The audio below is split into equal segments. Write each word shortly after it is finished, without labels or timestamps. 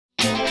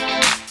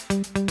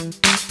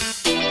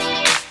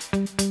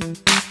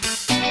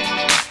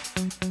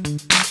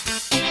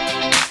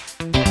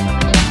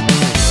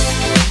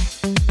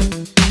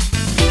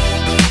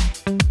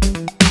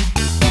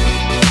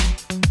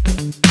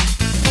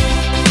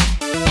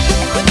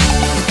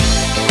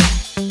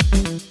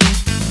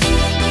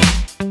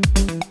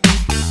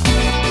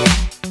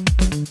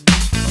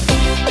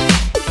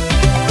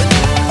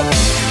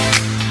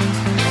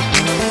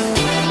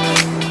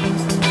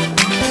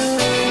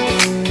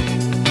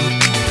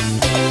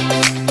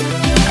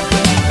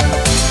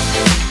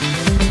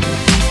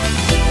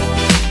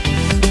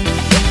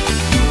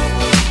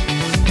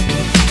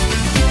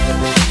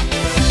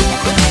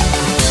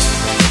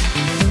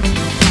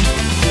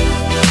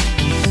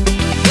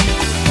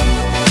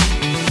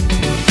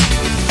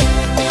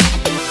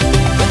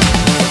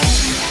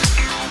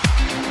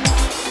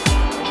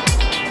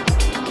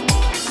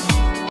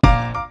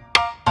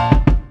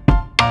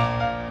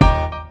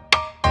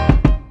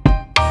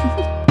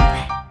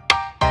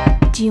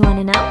Do you want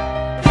to know?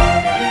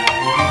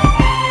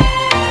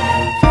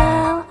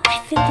 Well,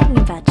 I've been thinking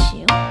about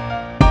you,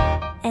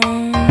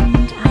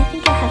 and I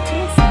think I have to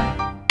listen,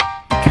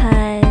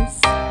 because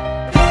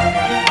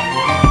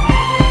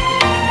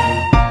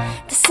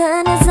the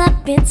sun is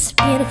up, it's a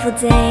beautiful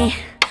day.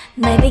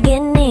 My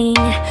beginning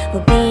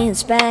will be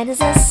as bright as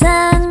the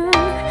sun.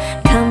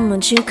 Come,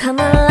 won't you come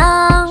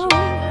along?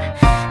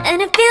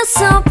 And it feels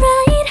so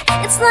bright,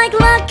 it's like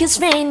luck is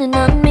raining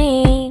on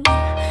me.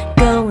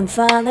 Go and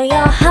follow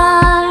your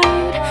heart,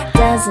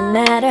 doesn't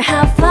matter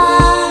how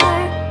far.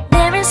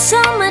 There is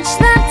so much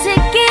love to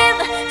give,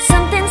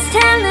 something's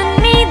telling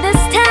me this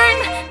time.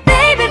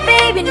 Baby,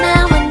 baby,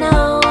 now I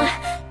know.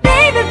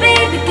 Baby,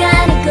 baby,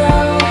 gotta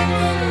go.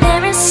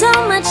 There is so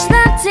much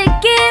love to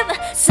give,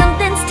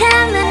 something's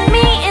telling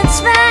me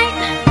it's right.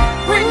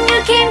 When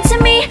you came to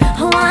me,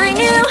 oh I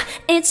knew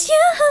it's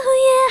you,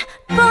 yeah,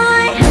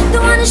 boy. The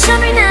one to show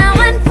me now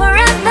and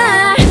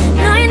forever.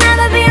 No, you'll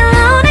never be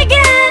alone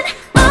again.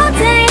 All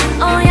day,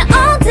 oh yeah,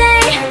 all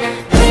day.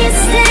 Please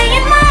stay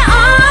in my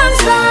arms,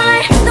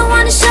 boy. The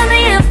one to show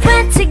me if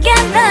we're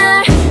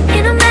together.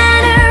 It don't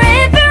matter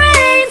if it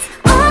rains.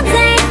 All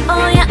day,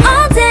 oh yeah,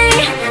 all day.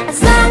 As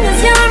long as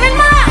you're in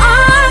my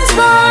arms,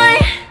 boy.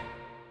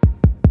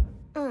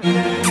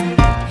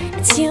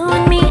 It's you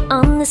and me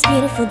on this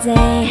beautiful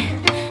day,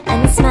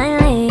 and it's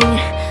smiling,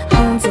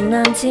 holding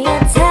on to you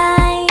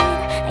tight.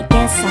 I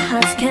guess our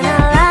hearts can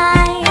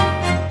align,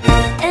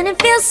 and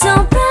it feels so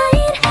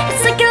bright.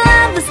 It's like your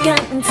love has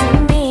gotten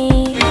to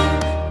me.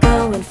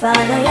 Go and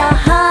follow your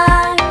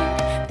heart,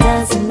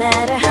 doesn't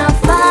matter how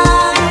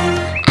far.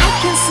 I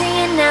can see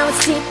it now,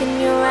 it's deep in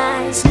your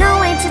eyes. No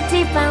way to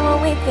define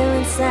what we feel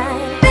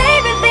inside.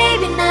 Baby,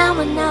 baby, now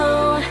I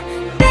know.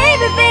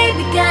 Baby,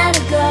 baby,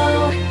 gotta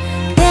go.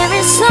 There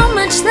is so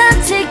much love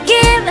to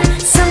give,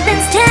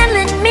 something's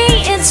telling me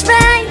it's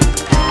right.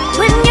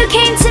 When you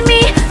came to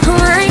me, oh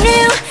I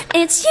knew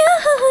it's you,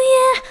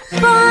 yeah,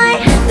 boy.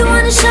 The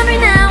one to show me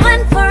now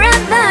and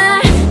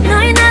forever.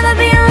 No, you'll never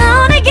be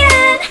alone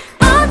again.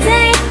 All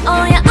day,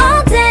 oh yeah,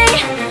 all day.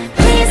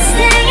 Please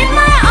stay in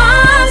my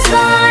arms,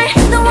 boy.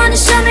 The one to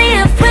show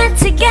me if we're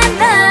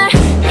together.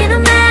 It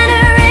don't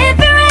matter if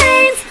it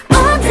rains.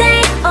 All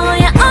day, oh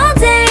yeah, all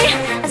day.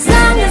 As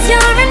long as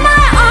you're in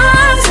my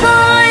arms,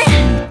 boy.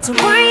 Don't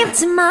worry about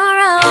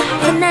tomorrow,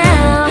 for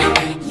now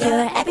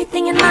you're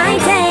everything in my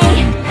day.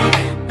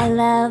 I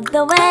love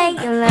the way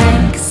you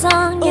like a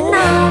song, you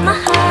know my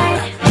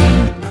heart.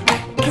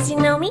 Cause you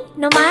know me,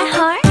 know my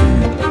heart.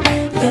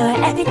 You're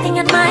everything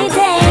in my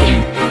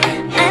day.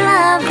 I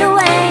love the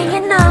way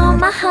you know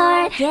my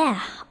heart. Yeah,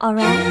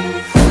 alright.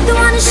 The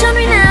one to show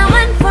me now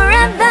and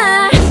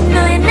forever.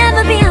 No, you'll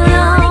never be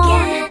alone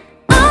again.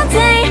 All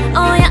day,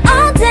 oh yeah,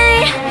 all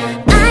day.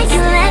 I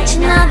can let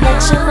you know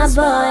that you're my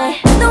boy.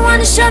 The one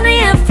to show me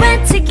if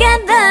we're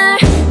together.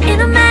 It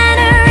don't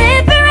matter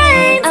if it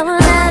rains. I will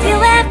love you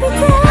every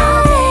day.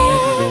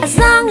 As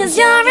long as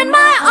you're in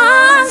my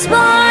arms,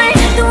 boy.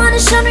 The one to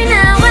show me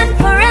now and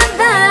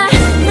forever.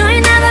 No,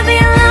 you'll never be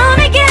alone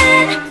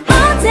again.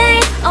 All day,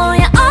 oh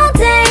yeah, all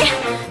day.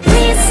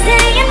 Please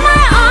stay in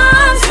my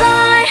arms,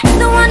 boy.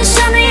 The one to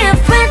show me if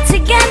we're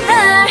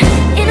together.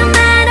 It don't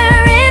matter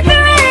if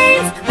it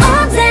rains.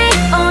 All day,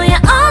 oh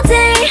yeah, all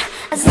day.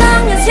 As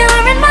long as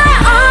you're in my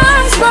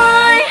arms,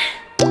 boy.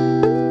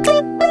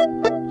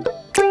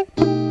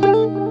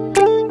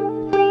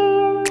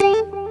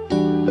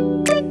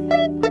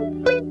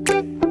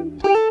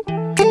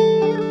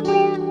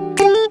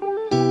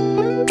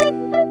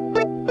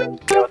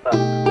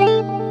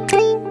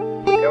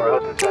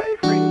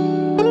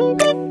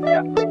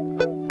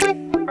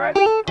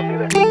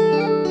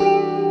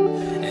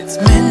 It's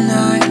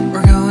midnight,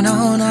 we're going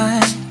all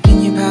night.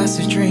 Can you pass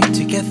a drink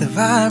to get the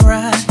vibe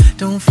right?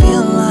 Don't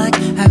feel like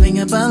having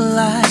a Bud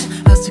Light.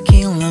 How's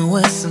tequila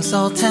with some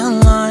salt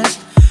and lime?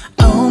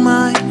 Oh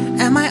my,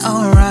 am I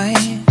alright?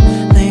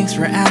 Thanks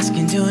for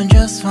asking, doing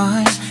just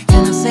fine.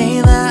 Can I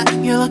say that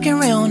you're looking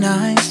real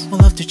nice?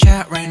 We'll love to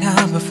chat right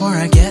now before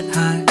I get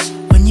high.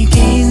 When you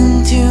gaze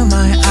into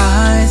my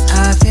eyes,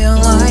 I feel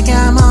like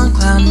I'm on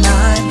cloud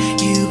nine.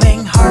 You ain't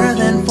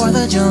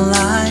 4th of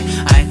July.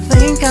 I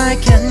think I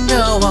can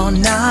go all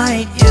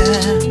night,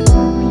 yeah.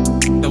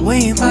 The way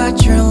you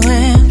bite your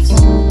lips,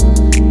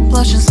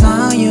 blush and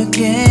smile you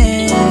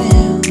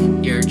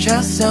give, you're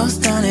just so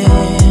stunning.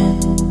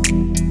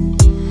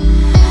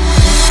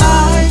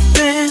 I've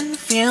been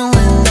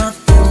feeling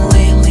nothing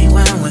lately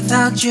when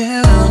without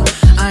you.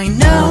 I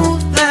know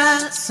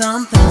that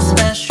something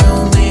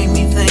special made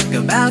me think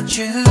about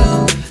you.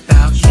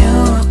 About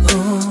you,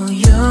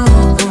 you,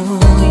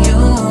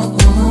 you.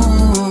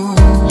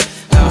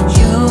 About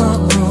you,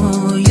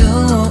 you,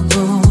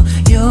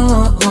 you.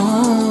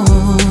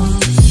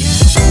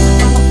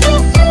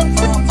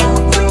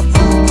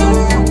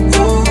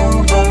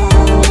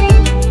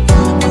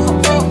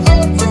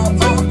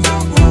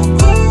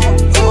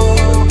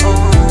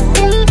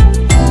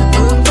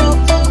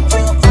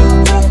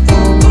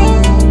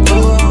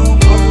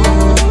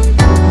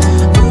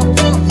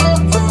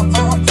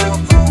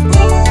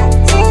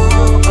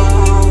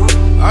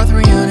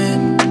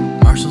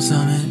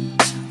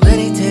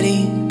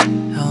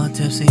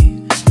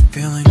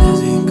 Feeling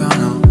dizzy,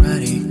 gone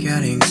already,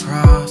 getting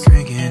cross,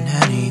 drinking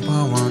Henny,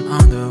 pour one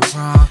on the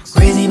rocks.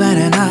 Crazy but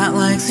not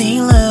like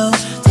CeeLo.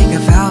 Take a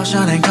foul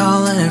shot and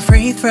call it a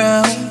free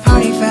throw.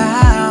 Party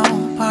foul,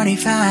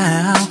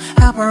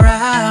 help her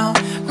out,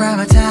 grab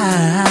a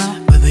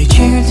towel. But they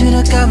cheered to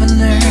the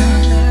governor,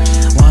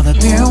 while the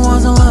beer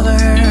was a lover.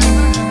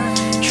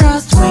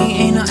 Trust we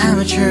ain't no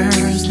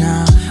amateurs,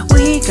 nah,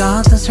 we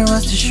got this, so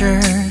rest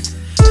assured.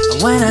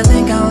 When I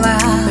think out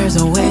loud, there's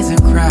always a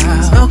crowd,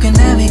 smoking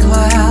heavy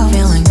cloud,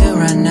 feeling good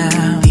right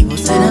now. People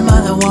sitting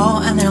by the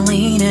wall and they're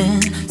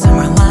leaning, some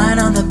are lying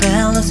on the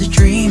bed, lucid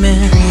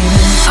dreaming.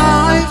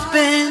 I've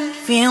been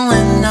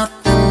feeling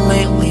nothing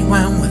lately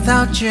when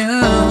without you.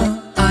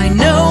 I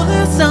know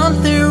that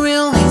something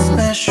really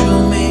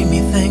special made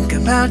me think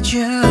about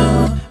you.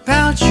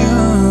 About you,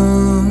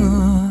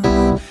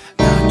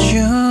 about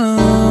you.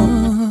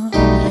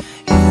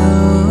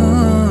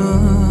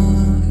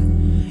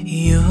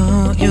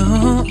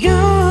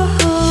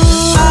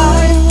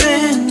 I've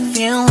been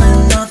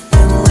feeling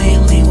nothing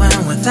lately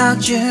when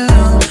without you.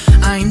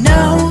 I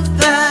know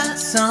that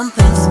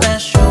something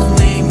special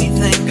made me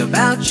think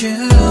about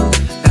you.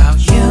 About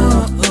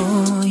you,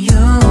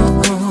 you,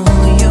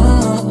 you.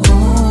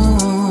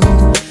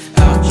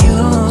 About you,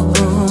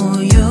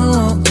 you,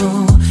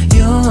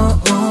 you.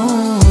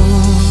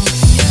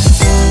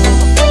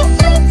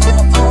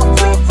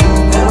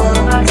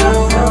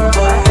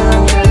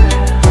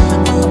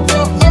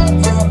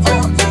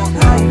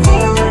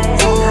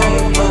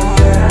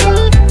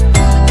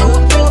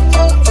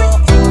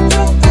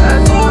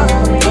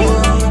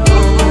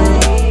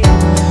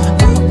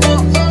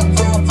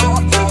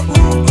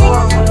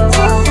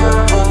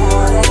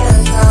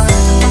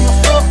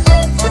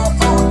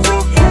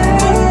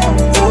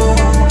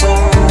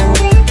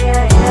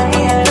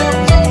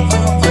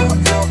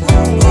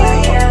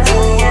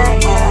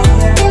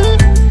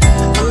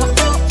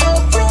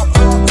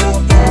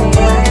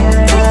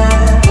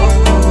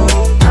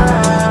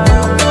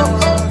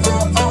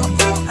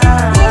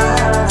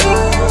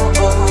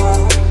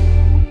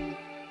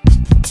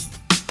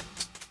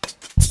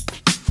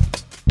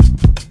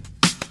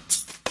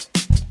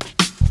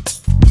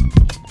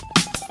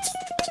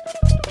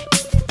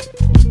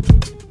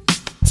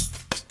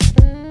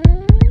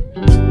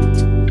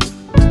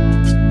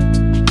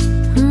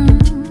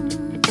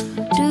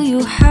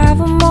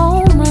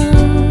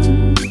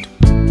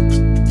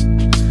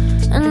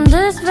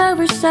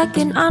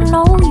 Second, I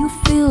know you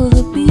feel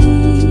the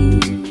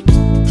beat.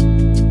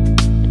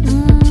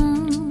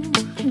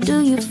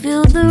 Do you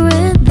feel the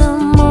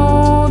rhythm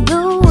all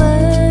the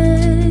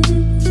way?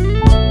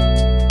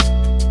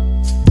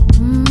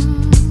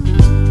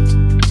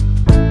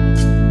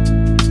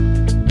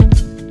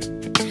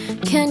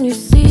 Can you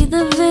see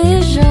the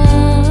vision?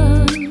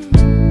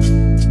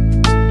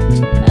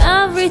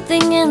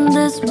 Everything in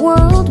this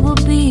world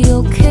will be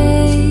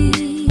okay.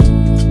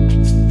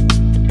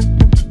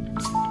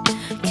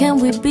 Can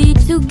we be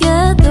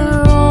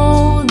together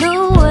all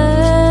the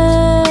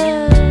way?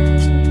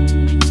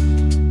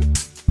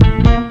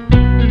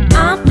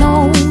 I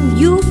know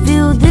you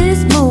feel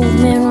this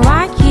movement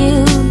right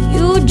here.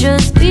 You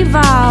just be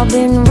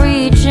vibing,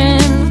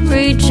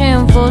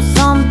 reaching for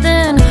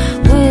something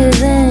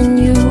within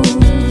you.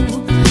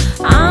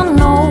 I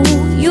know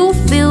you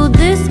feel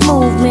this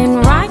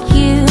movement right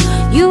here.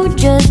 You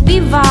just be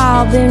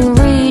vibing,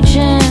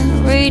 reaching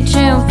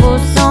for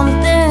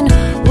something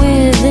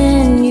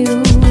within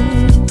you.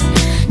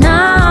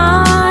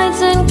 Now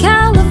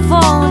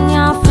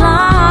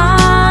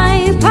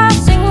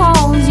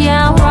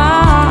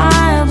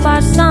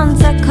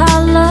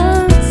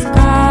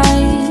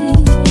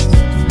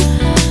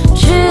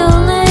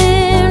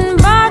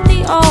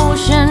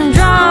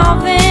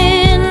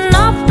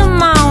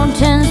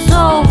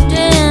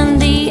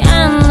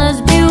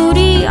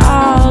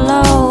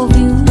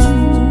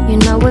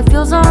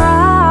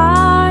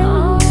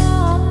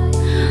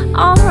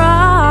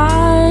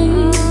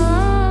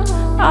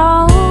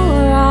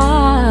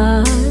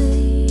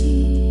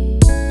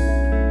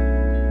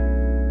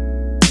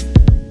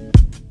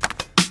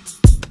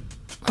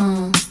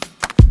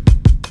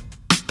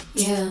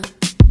Yeah.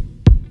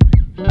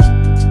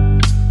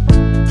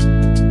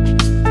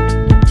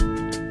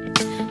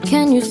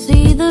 Can you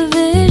see the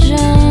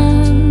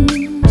vision?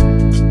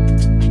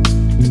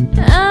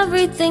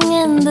 Everything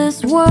in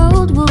this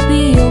world will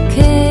be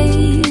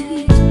okay.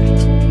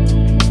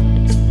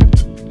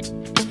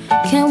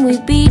 Can we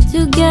be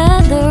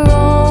together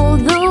all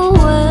the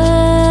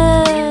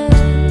way?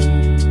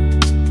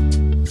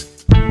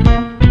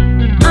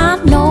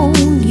 I know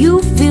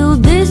you feel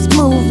this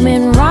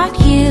movement right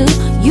here.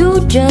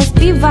 You just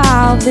be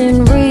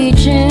vibing,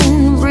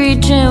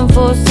 reaching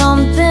for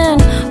something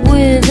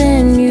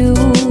within you.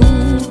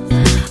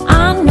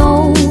 I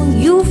know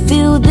you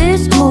feel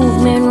this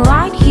movement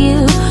right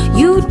here.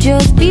 You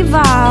just be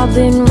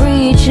vibing,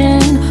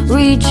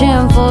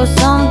 reaching for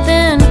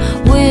something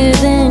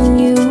within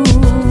you.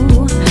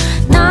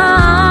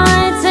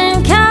 Nights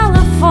in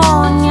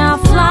California,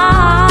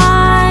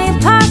 fly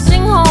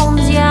passing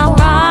homes, yeah,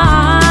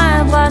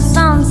 right by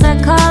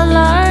sunset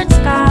colored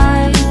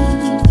sky.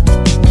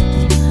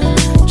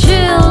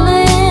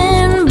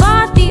 Chilling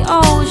by the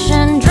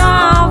ocean,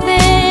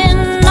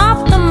 driving up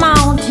the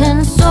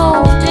mountain,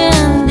 soaked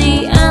in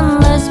the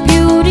endless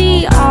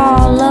beauty,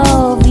 all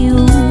of you.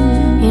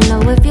 You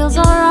know it feels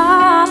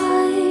alright,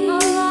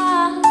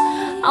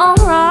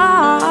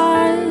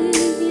 alright,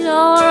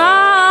 alright.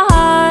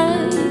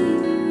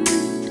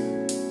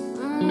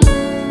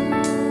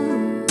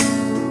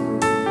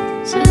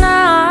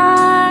 Tonight